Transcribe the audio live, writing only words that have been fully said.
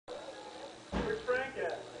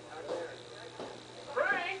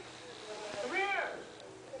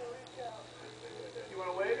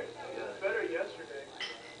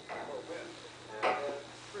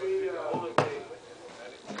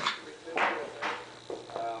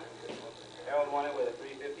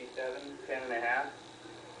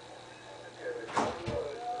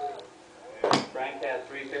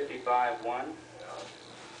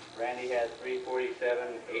Randy has 347,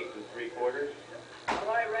 8 3/4. All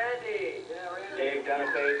right, Randy. Yeah, Randy. Dave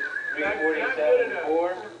Dunapace, 347,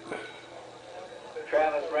 4.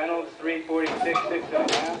 Travis Reynolds, 346, 6 1/2.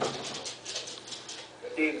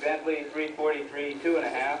 Steve Bentley, 343, 2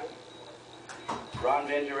 1/2. Ron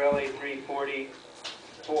Vingerelli,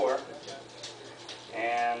 344.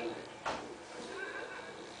 And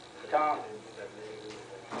Tom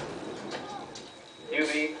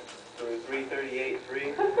Hubie through 338,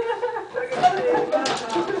 3.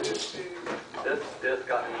 This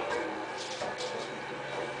got me.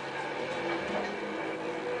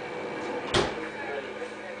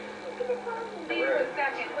 Steve was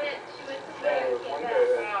second. She went to second.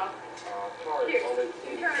 Here,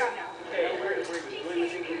 you turn it on now.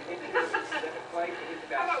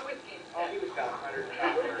 How about whiskey? Oh, he was about 100.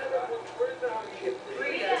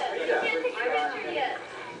 Yes.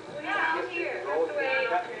 Now here. That's the way.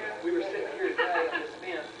 We were sitting here today on this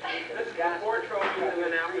fence. This got 4 trophies, and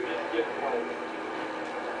then after this gift one.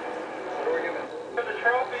 What are we giving? For the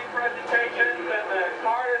trophy presentations and the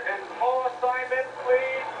card and hall assignments,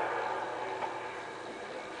 please.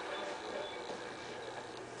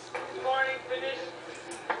 Good morning, finish.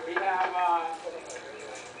 We have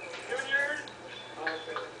juniors.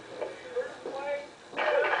 First place.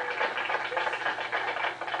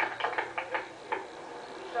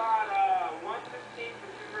 Shot 116 for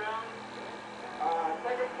 2 rounds.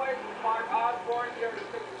 Second place was Clark Osborne. He already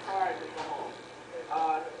took his prize at the home.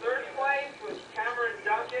 Third place was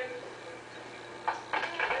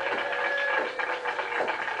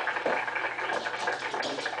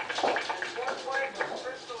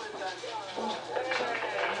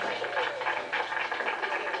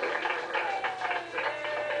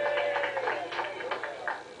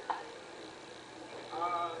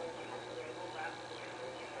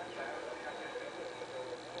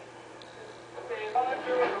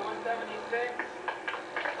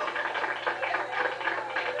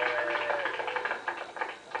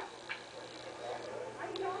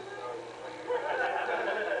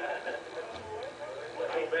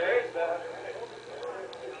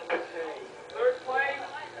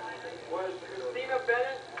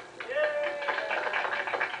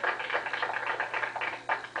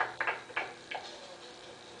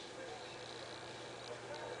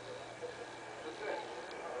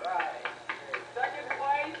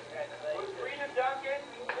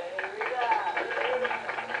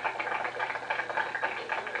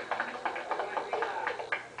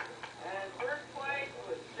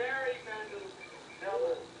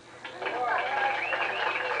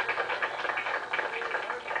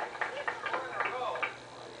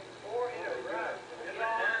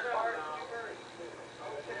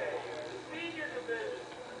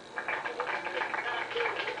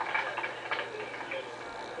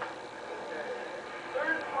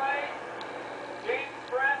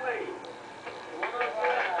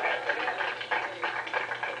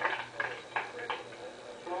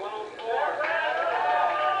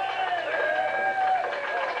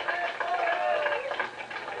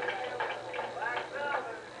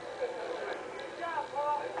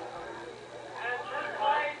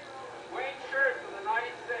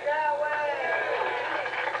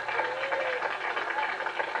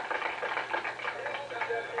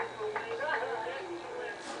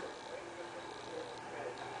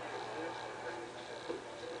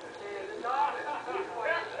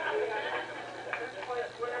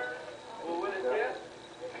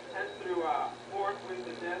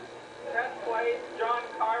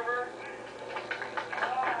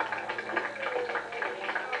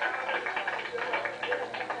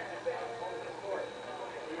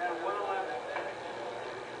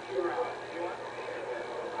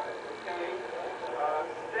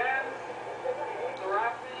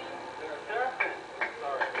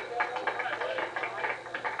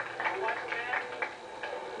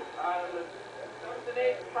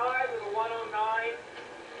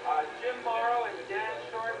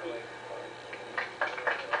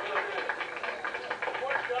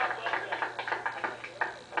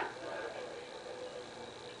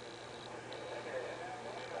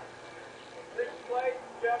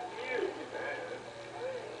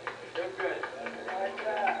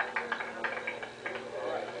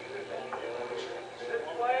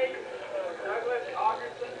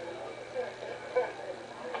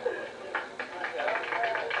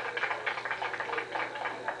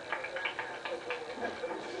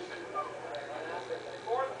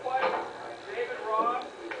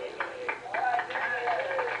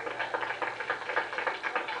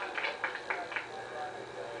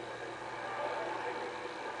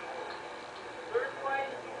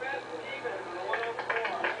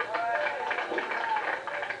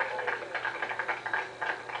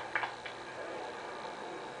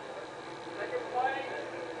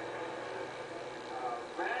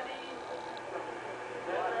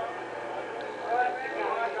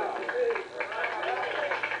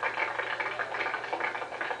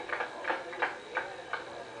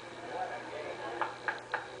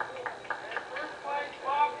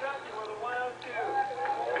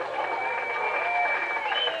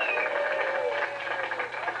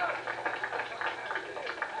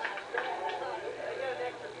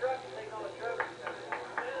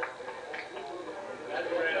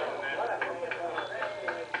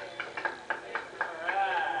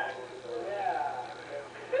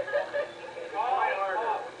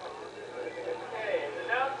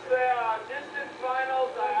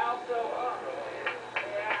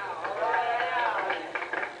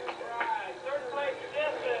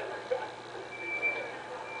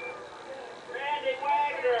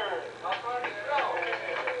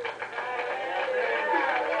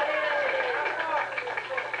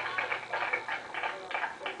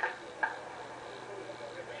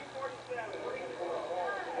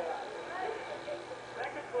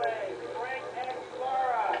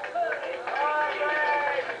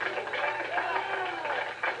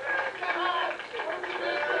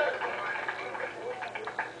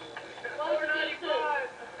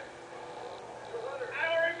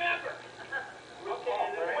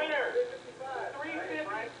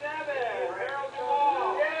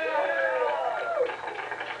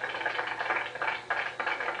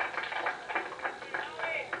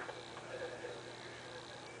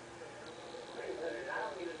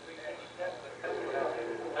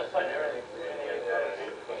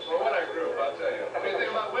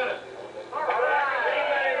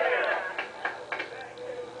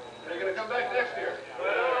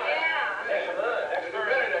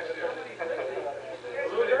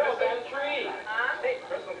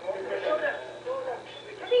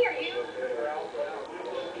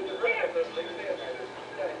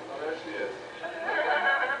Oh, there she is.